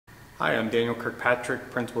Hi, I'm Daniel Kirkpatrick,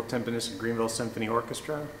 Principal Timpanist at Greenville Symphony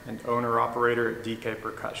Orchestra and owner-operator at DK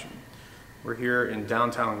Percussion. We're here in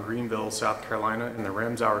downtown Greenville, South Carolina in the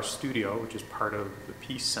Ramsauer Studio, which is part of the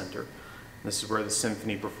Peace Center. This is where the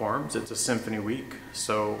symphony performs. It's a symphony week,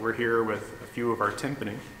 so we're here with a few of our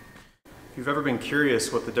timpani. If you've ever been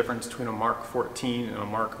curious what the difference between a Mark 14 and a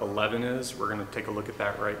Mark 11 is, we're going to take a look at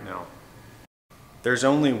that right now. There's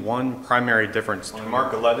only one primary difference. On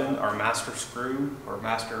Mark 11, our master screw, or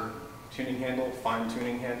master tuning handle, fine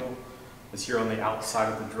tuning handle, is here on the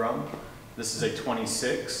outside of the drum. This is a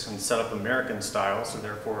 26 and set up American style, so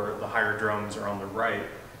therefore the higher drums are on the right.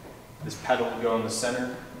 This pedal will go in the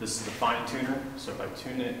center. This is the fine tuner, so if I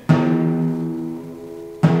tune it,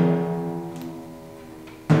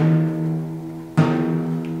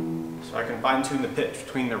 so I can fine tune the pitch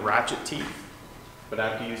between the ratchet teeth, but I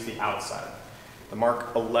have to use the outside. The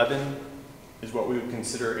Mark 11 is what we would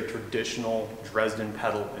consider a traditional Dresden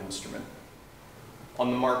pedal instrument.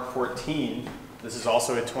 On the Mark 14, this is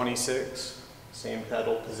also a 26, same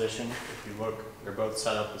pedal position. If you look, they're both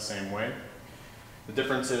set up the same way. The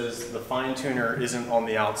difference is the fine tuner isn't on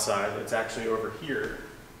the outside, it's actually over here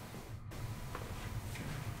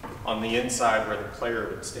on the inside where the player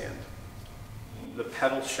would stand. The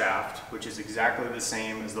pedal shaft, which is exactly the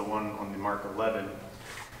same as the one on the Mark 11,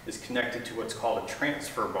 is connected to what's called a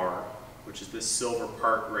transfer bar, which is this silver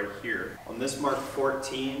part right here. On this Mark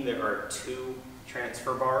 14, there are two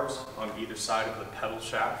transfer bars on either side of the pedal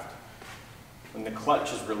shaft. When the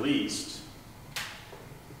clutch is released,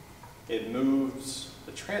 it moves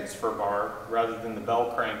the transfer bar rather than the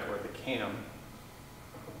bell crank or the cam,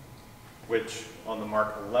 which on the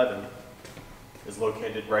Mark 11 is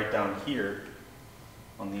located right down here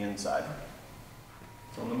on the inside.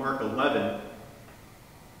 So on the Mark 11,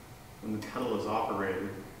 when the pedal is operated,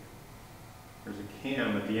 there's a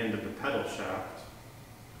cam at the end of the pedal shaft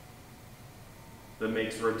that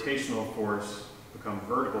makes rotational force become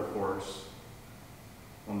vertical force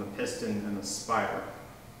on the piston and the spider.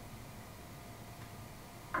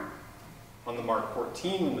 On the Mark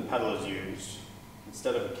 14, when the pedal is used,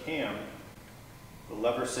 instead of a cam, the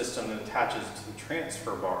lever system that attaches to the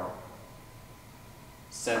transfer bar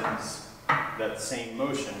sends that same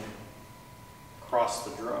motion across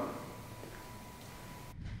the drum.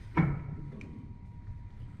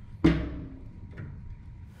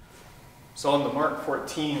 So on the Mark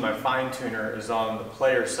 14, my fine tuner is on the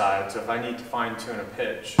player side, so if I need to fine tune a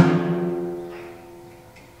pitch, it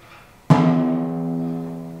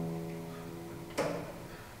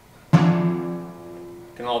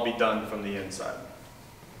can all be done from the inside.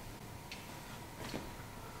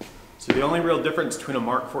 So the only real difference between a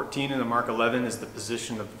Mark 14 and a Mark 11 is the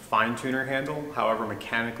position of the fine tuner handle. However,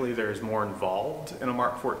 mechanically there is more involved in a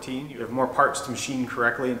Mark 14. You have more parts to machine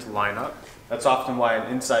correctly and to line up. That's often why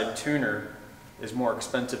an inside tuner is more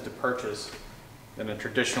expensive to purchase than a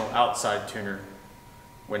traditional outside tuner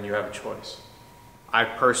when you have a choice. I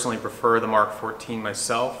personally prefer the Mark 14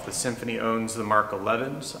 myself. The Symphony owns the Mark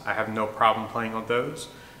 11s. I have no problem playing on those,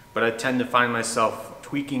 but I tend to find myself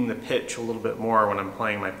tweaking the pitch a little bit more when I'm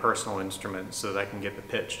playing my personal instrument so that I can get the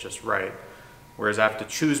pitch just right. Whereas I have to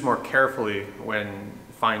choose more carefully when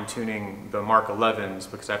fine-tuning the Mark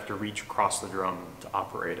 11s because I have to reach across the drum to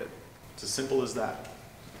operate it. It's as simple as that.